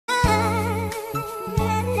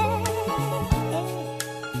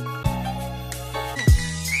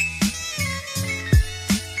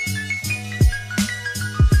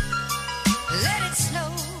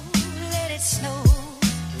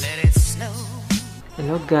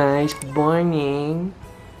Hello guys, good morning.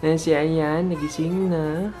 Yan si Ayan, nagising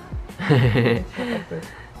na.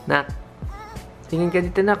 Nak, tingin ka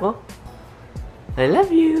dito na ako. I love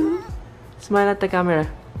you. Smile at the camera.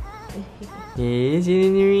 Yes,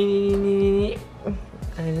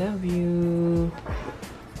 I love you.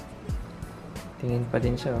 Tingin pa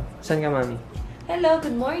din siya. Saan ka, Mami? Hello,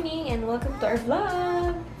 good morning, and welcome to our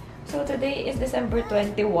vlog. So today is December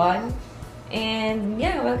 21. And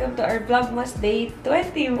yeah, welcome to our Vlogmas Day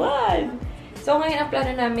 21! So ngayon ang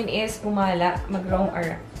plano namin is gumala, mag-roam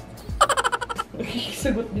around.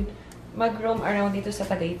 Sagot din. Mag-roam around dito sa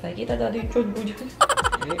Tagaytay. Kita dado yung chod ko dyan.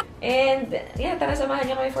 And yeah, tara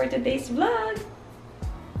samahan niyo kami for today's vlog!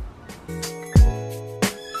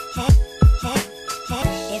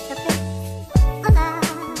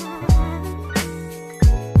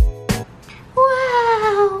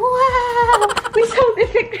 Wow! Wow! May sound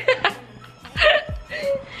effect!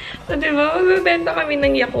 So, diba, magbibenta kami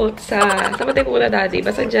ng Yakult sa Matikula dati,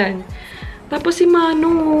 basta dyan. Tapos si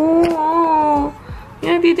Manong,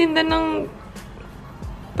 yan, titinda ng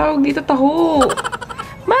tawag dito, taho.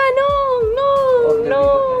 Manong!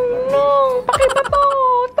 Nong! Pakita po!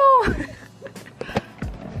 To!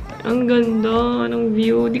 Ang ganda ng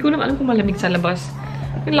view. Di ko naman alam kung malamig sa labas.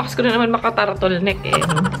 Yung lakas ko na naman makatartleneck eh.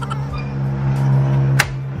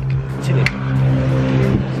 Sige.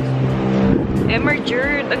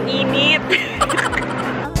 Emerged! Ang init!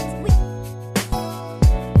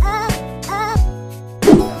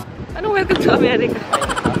 Ano, welcome to America?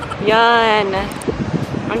 Yan!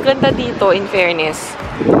 Ang ganda dito, in fairness.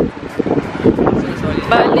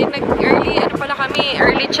 Bali,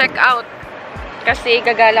 early check-out. Kasi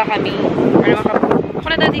gagala kami. Ako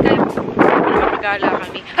na dati kayo. Makagala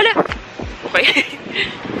kami. Hala! Okay.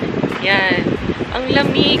 Yan. Ang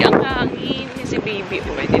lamig, ang hangin. Si baby.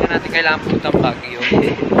 Okay, hindi na natin kailangan puntang Baguio.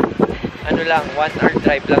 Ano lang, 1 hour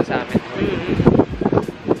drive lang sa amin.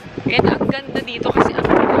 And ang ganda dito kasi ang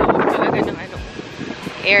lawak talaga ng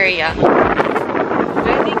area.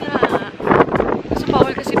 Pwede nga. Kasi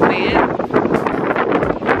bawal kasi pwede.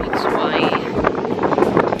 That's why.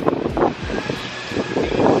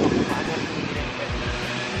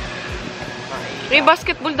 May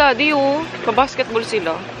basketball daddy oh. Pa-basketball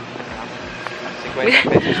sila.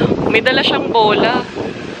 May dala siyang bola.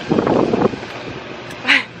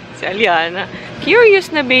 Si Aliana.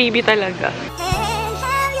 Curious na baby talaga.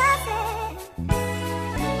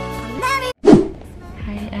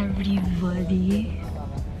 Hi everybody.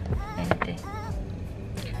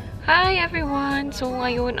 Hi everyone. So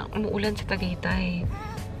ngayon, umuulan sa Tagaytay.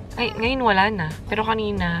 Ay, ngayon wala na. Pero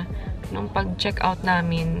kanina, nung pag-check out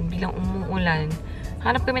namin, bilang umuulan,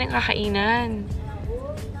 hanap kami ng kakainan.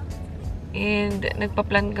 And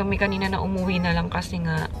nagpa-plan kami kanina na umuwi na lang kasi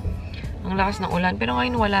nga ang lakas ng ulan. Pero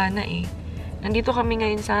ngayon wala na eh. Nandito kami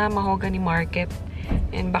ngayon sa Mahogany Market.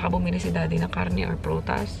 And baka bumili si daddy ng karne or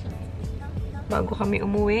prutas bago kami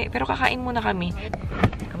umuwi. Pero kakain muna kami.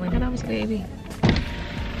 Kamay na namin si baby.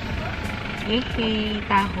 Hehe,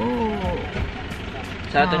 taho.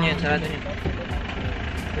 Sarado niyo yan, sarado niyo.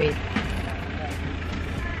 Wait.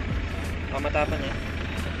 Mamatapan niya.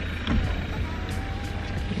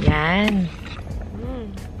 Yan.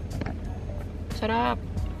 Sarap.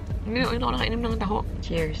 Ngayon ako nakainom ng taho.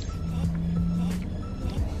 Cheers.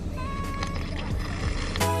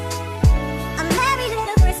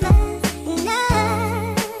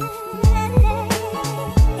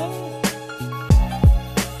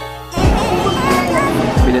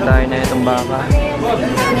 Bili tayo na itong baka.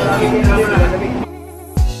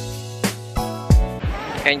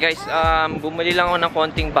 Ayan guys, bumili lang ako ng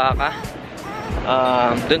konting baka.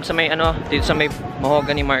 Doon sa may dito sa may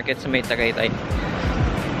Mahogany Market sa may Tagaytay.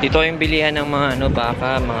 Dito yung bilihan ng mga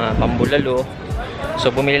baka, mga pambulalo. So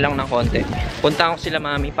bumili lang ng konti. Punta ko sila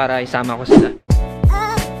mami para isama ko sila.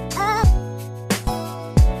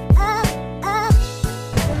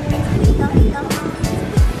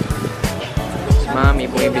 Si mami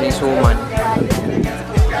bumibili ng suman.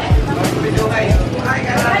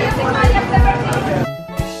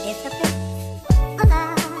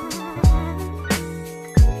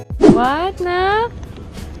 What na?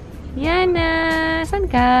 Yana, saan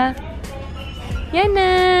ka?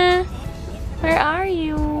 Yana, where are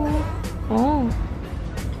you? Oh.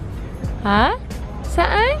 Ha?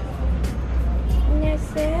 Saan?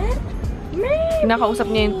 Nasa? Nakausap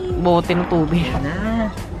niya yung bote ng tubig. Na.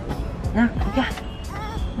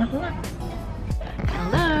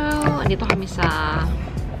 Hello! Andito kami sa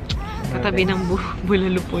katabi ng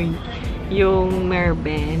Bulalupoy. Yung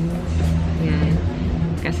Merben. Yan.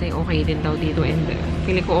 Kasi okay din daw dito and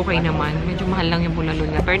feeling ko okay naman. Medyo mahal lang yung bulalo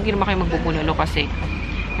niya. Pero hindi naman kayo magbubulalo kasi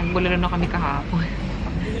nagbulalo na kami kahapon.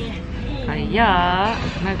 Kaya,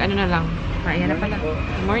 nag-ano na lang. Kaya na pala.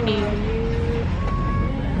 Good morning.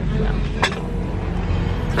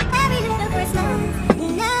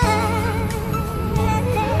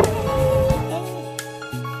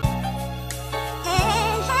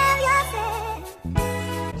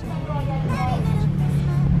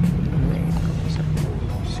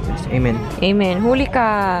 Amen. Amen. Huli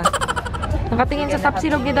ka. Nakatingin sa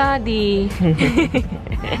tapsilog ni Daddy.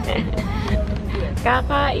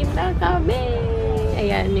 Kakain na kami.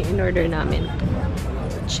 Ayan, yung in-order namin.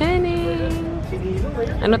 Chening.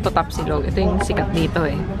 Ano to, tapsilog? Ito yung sikat dito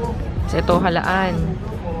eh. Kasi ito, halaan.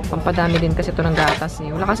 Pampadami din kasi ito ng gatas eh.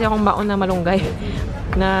 Wala kasi akong baon na malunggay.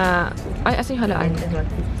 Na, ay, asa yung halaan?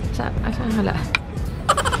 Asa yung halaan?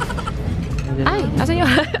 Ay, asa yung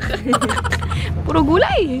puro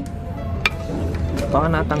gulay. Baka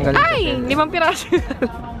natanggal. Ay, 5 piraso.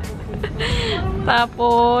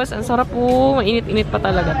 Tapos, ang sarap po. Mainit-init pa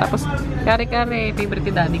talaga. Tapos, kare-kare. Favorite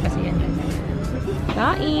ni Daddy kasi yan.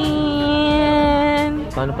 Kain!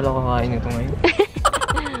 Paano pala kakain ito ngayon?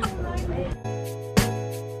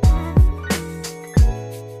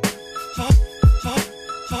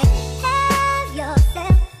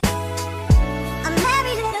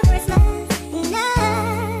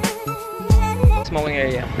 Smoking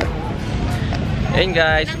area. Ayun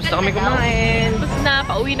guys, gusto kami kumain. Tapos na,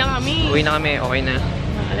 pauwi na kami. Uwi na kami, okay na.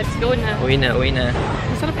 Let's go na. Uwi na, uwi na.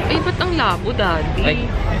 Masarap. Ay, ba't ang labo, Daddy? Ay.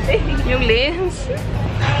 Yung lens.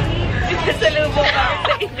 Sasalubong kami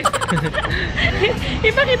sa inyo.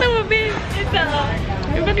 Ipakita mo, Ben. Ito.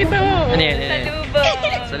 Ipakita mo. Ano yan?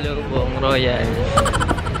 Salubong. Salubong Royal.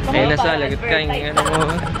 Ay, nasa lagot ka yung ano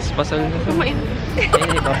mo. Spasol na. Kumain.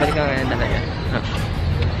 Ay, babalik ka ngayon talaga.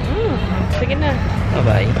 Sige na.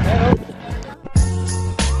 Bye-bye.